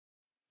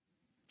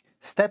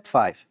Step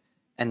 5.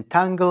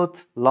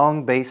 Entangled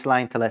long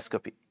baseline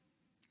telescopy.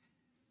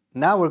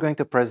 Now we're going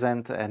to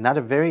present another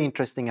very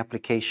interesting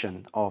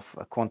application of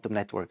quantum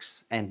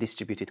networks and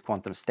distributed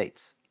quantum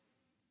states.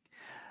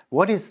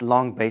 What is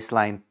long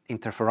baseline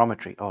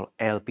interferometry, or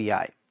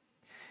LBI?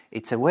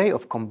 It's a way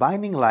of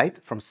combining light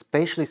from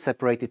spatially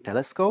separated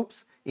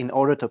telescopes in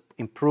order to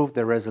improve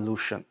the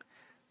resolution.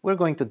 We're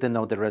going to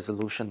denote the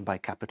resolution by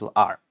capital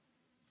R.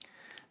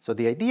 So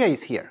the idea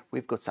is here.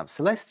 We've got some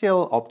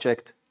celestial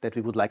object that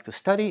we would like to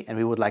study and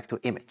we would like to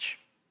image.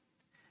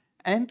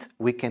 And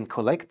we can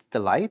collect the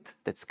light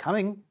that's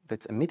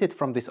emitted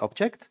from this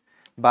object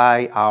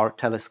by our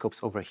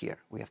telescopes over here.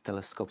 We have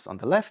telescopes on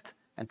the left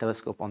and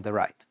telescope on the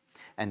right.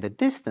 And the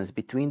distance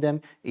between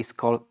them is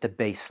called the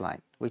baseline,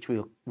 which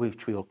we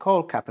will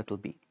call capital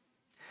B.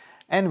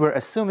 And we're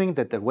assuming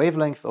that the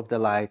wavelength of the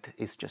light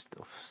is just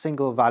of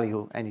single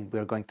value, and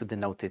we're going to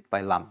denote it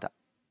by lambda.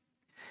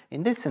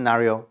 In this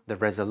scenario, the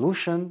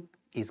resolution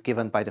is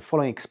given by the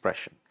following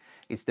expression.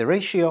 It's the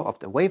ratio of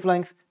the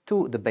wavelength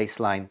to the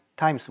baseline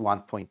times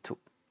 1.2.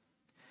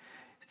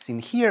 In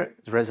here,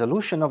 the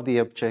resolution of the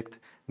object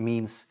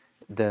means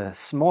the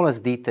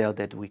smallest detail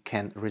that we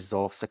can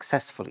resolve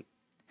successfully,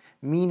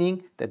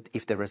 meaning that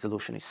if the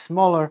resolution is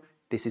smaller,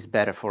 this is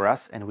better for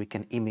us and we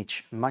can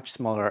image much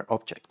smaller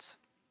objects.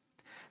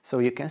 So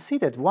you can see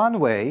that one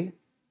way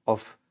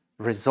of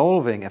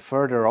resolving a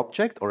further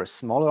object or a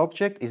smaller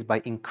object is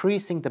by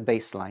increasing the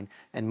baseline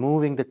and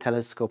moving the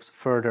telescopes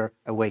further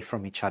away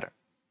from each other.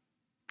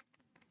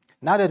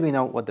 Now that we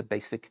know what the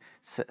basic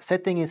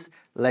setting is,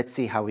 let's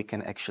see how we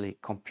can actually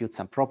compute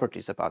some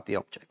properties about the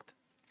object.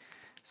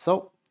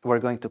 So we're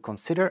going to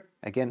consider,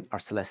 again, our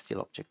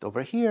celestial object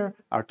over here,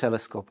 our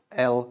telescope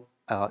L,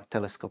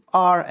 telescope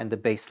R, and the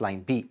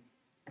baseline B.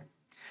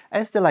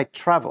 As the light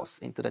travels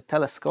into the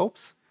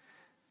telescopes,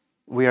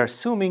 we are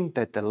assuming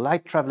that the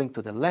light traveling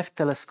to the left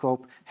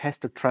telescope has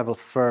to travel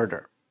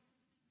further.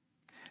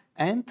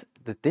 And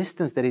the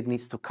distance that it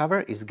needs to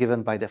cover is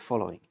given by the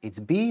following. It's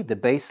B, the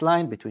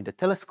baseline between the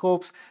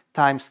telescopes,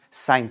 times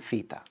sine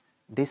theta,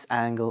 this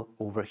angle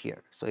over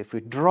here. So if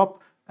we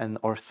drop an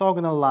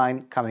orthogonal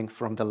line coming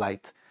from the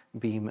light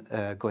beam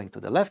going to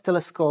the left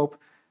telescope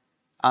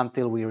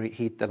until we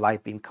hit the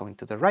light beam going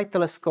to the right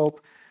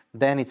telescope,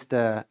 then it's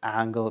the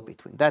angle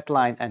between that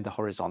line and the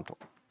horizontal.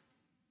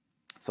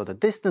 So the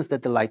distance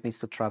that the light needs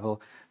to travel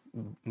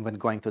when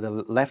going to the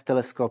left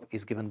telescope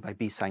is given by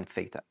B sine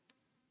theta.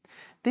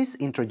 This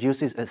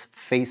introduces a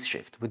phase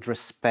shift with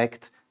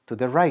respect to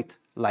the right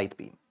light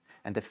beam.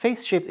 And the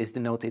phase shift is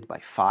denoted by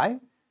phi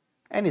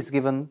and is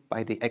given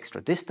by the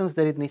extra distance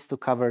that it needs to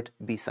cover,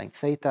 B sine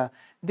theta,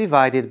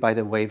 divided by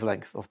the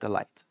wavelength of the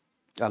light,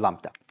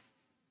 lambda.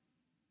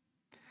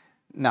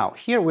 Now,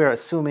 here we're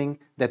assuming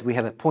that we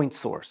have a point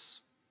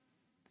source.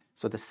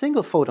 So the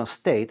single photon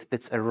state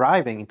that's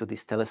arriving into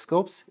these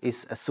telescopes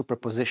is a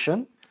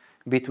superposition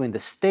between the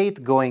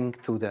state going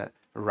to the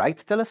right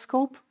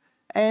telescope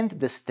and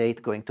the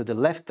state going to the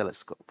left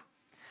telescope.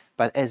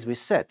 But as we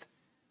said,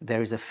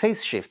 there is a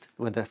phase shift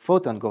when the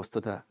photon goes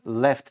to the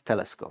left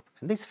telescope.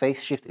 And this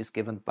phase shift is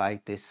given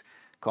by this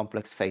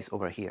complex phase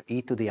over here,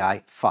 e to the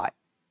I phi.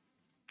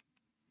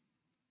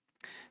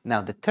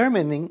 Now,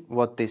 determining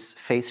what this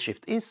phase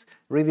shift is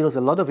reveals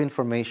a lot of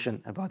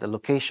information about the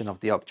location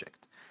of the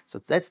object. So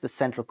that's the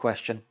central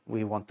question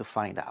we want to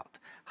find out.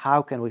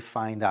 How can we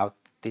find out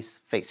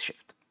this phase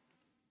shift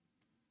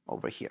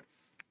over here?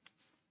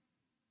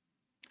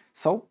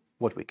 So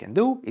what we can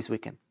do is we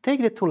can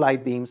take the two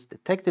light beams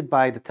detected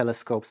by the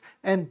telescopes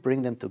and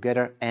bring them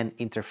together and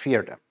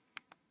interfere them.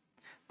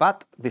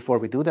 But before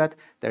we do that,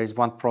 there is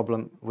one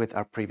problem with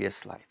our previous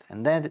slide,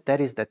 and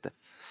that is that the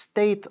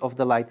state of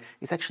the light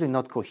is actually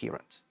not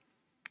coherent.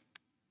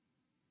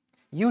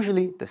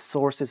 Usually the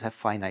sources have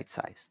finite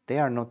size. They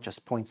are not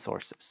just point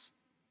sources.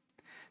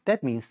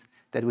 That means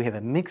that we have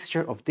a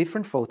mixture of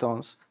different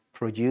photons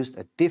produced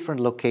at different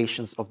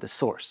locations of the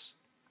source.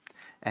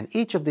 And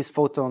each of these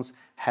photons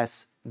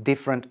has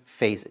different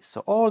phases.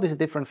 So all these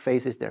different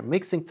phases, they're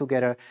mixing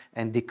together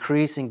and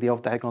decreasing the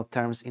off-diagonal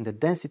terms in the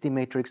density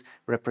matrix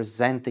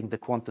representing the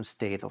quantum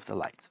state of the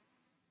light.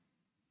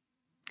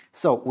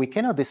 So we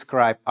cannot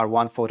describe our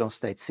one photon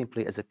state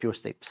simply as a pure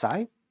state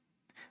psi.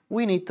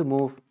 We need to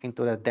move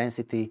into the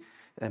density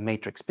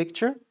matrix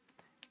picture,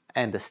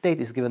 and the state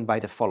is given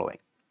by the following.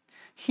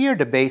 Here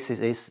the basis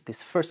is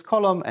this first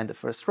column and the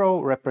first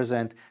row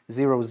represent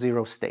 0,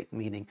 0 state,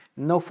 meaning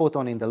no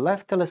photon in the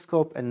left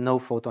telescope and no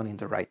photon in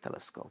the right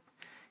telescope.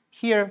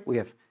 Here we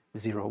have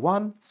 0,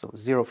 1, so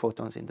 0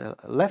 photons in the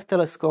left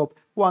telescope,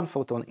 1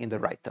 photon in the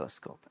right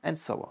telescope, and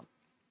so on.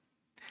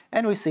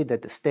 And we see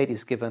that the state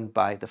is given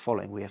by the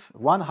following. We have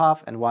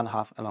 1/2 and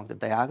 1/2 along the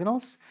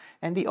diagonals,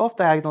 and the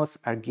off-diagonals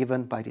are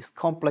given by this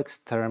complex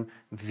term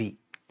V.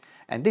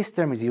 And this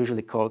term is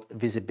usually called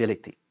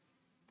visibility.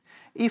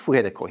 If we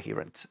had a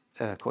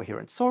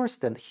coherent source,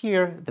 then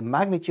here the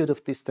magnitude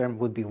of this term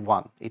would be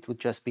 1. It would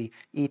just be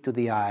e to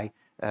the I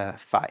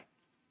phi.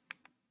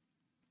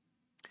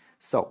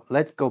 So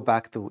let's go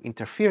back to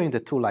interfering the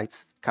two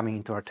lights coming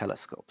into our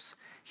telescopes.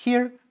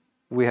 Here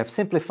we have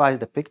simplified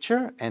the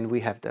picture, and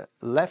we have the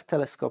left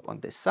telescope on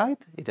this side.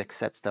 It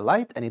accepts the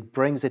light and it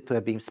brings it to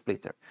a beam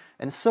splitter.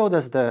 And so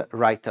does the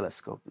right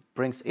telescope. It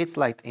brings its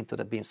light into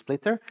the beam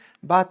splitter,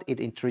 but it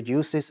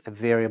introduces a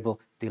variable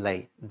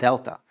delay,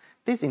 delta.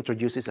 This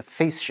introduces a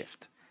phase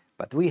shift,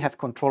 but we have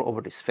control over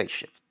this phase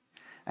shift.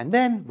 And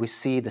then we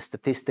see the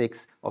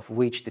statistics of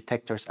which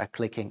detectors are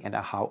clicking and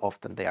how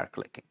often they are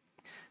clicking.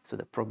 So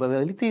the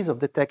probabilities of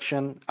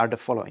detection are the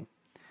following.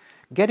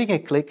 Getting a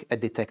click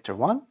at detector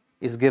 1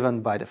 is given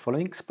by the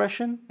following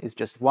expression. It's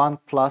just 1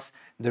 plus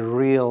the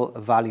real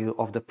value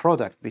of the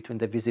product between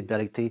the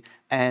visibility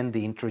and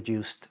the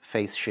introduced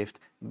phase shift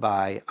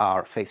by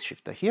our phase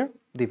shifter here,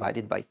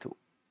 divided by 2.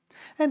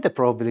 And the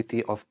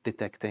probability of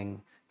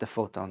detecting the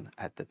photon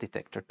at the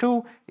detector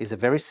 2 is a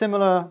very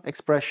similar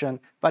expression,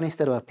 but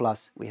instead of a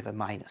plus, we have a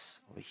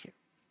minus over here.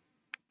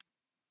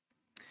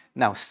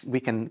 Now, we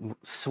can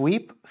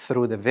sweep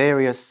through the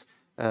various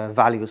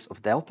values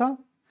of delta,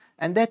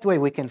 and that way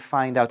we can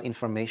find out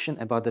information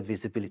about the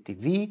visibility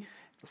V,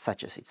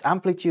 such as its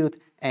amplitude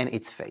and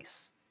its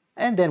phase.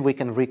 And then we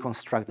can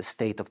reconstruct the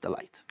state of the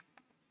light.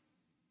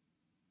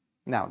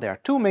 Now, there are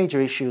two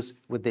major issues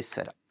with this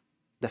setup.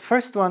 The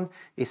first one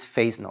is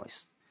phase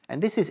noise.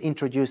 And this is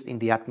introduced in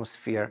the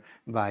atmosphere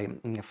by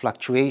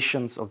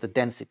fluctuations of the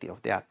density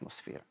of the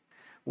atmosphere.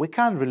 We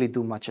can't really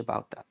do much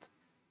about that.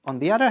 On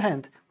the other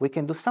hand, we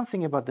can do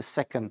something about the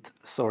second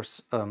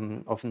source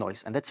of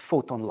noise, and that's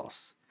photon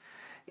loss.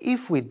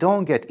 If we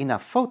don't get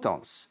enough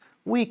photons,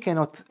 we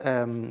cannot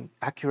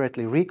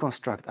accurately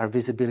reconstruct our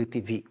visibility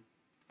V.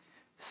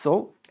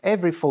 So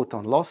every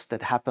photon loss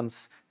that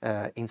happens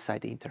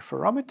inside the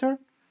interferometer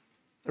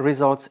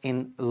results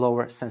in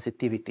lower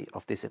sensitivity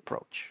of this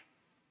approach.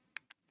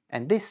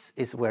 And this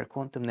is where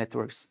quantum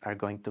networks are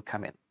going to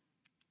come in.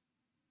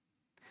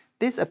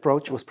 This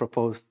approach was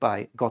proposed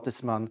by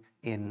Gottesman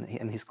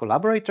and his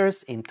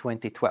collaborators in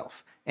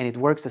 2012, and it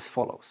works as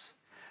follows.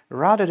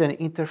 Rather than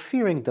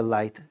interfering the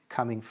light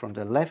coming from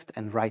the left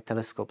and right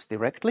telescopes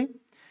directly,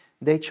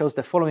 they chose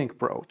the following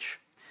approach.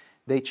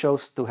 They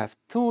chose to have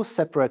two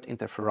separate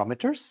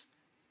interferometers,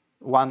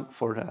 one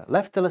for the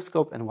left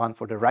telescope and one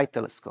for the right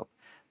telescope.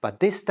 But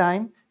this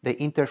time, they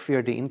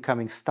interfere the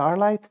incoming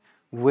starlight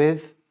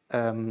with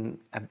an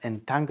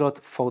entangled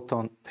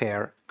photon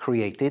pair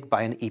created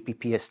by an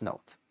EPPS node.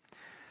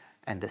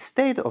 And the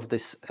state of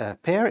this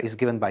pair is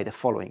given by the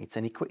following. It's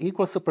an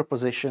equal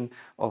superposition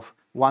of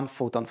one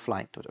photon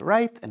flying to the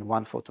right and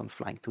one photon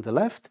flying to the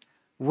left,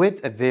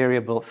 with a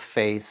variable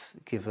phase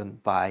given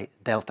by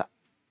delta.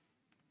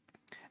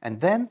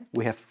 And then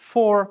we have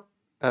 4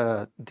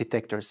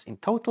 detectors in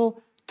total,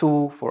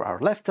 2 for our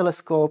left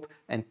telescope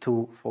and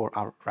 2 for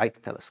our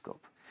right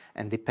telescope.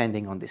 And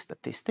depending on the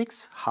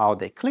statistics, how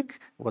they click,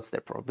 what's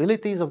their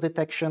probabilities of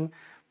detection,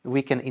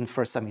 we can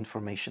infer some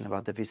information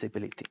about the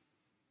visibility.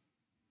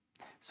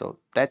 So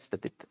that's the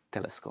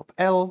telescope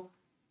L,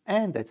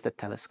 and that's the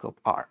telescope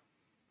R.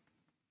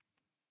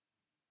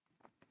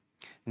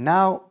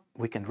 Now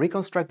we can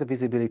reconstruct the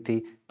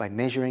visibility by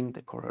measuring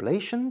the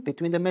correlation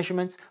between the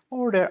measurements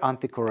or their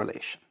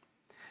anti-correlation.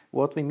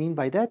 What we mean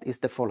by that is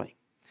the following.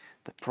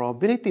 The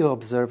probability of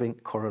observing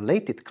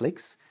correlated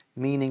clicks,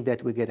 meaning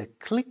that we get a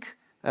click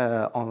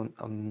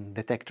on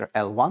detector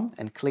L1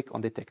 and click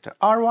on detector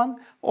R1,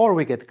 or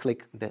we get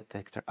click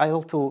detector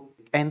L2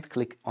 and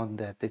click on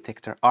the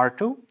detector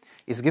R2,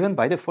 is given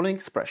by the following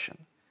expression.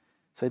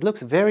 So it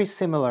looks very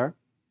similar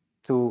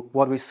to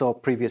what we saw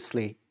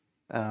previously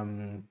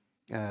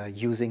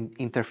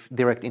using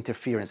direct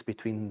interference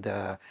between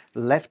the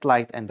left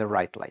light and the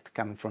right light,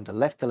 coming from the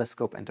left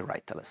telescope and the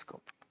right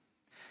telescope.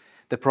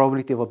 The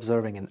probability of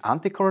observing an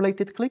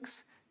anti-correlated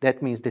clicks,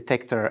 that means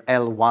detector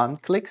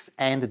L1 clicks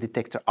and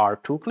detector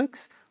R2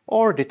 clicks,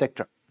 or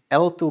detector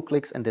L2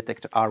 clicks and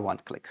detector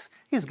R1 clicks,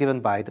 is given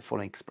by the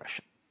following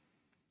expression.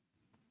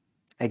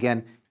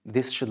 Again,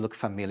 this should look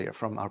familiar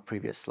from our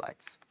previous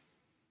slides.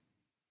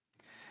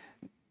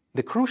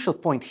 The crucial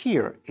point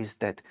here is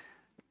that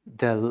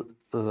the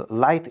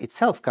light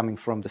itself coming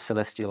from the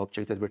celestial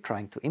object that we're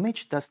trying to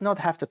image does not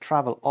have to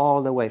travel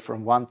all the way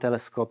from one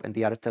telescope and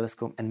the other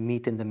telescope and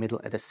meet in the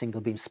middle at a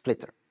single beam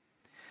splitter.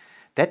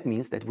 That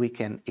means that we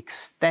can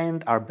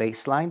extend our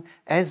baseline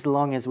as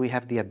long as we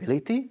have the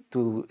ability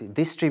to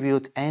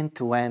distribute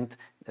end-to-end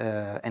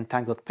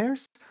entangled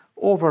pairs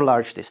over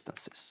large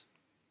distances.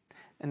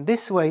 And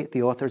this way,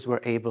 the authors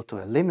were able to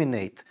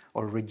eliminate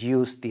or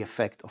reduce the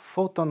effect of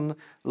photon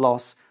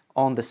loss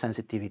on the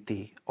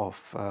sensitivity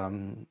of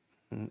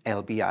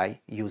LBI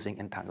using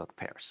entangled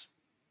pairs.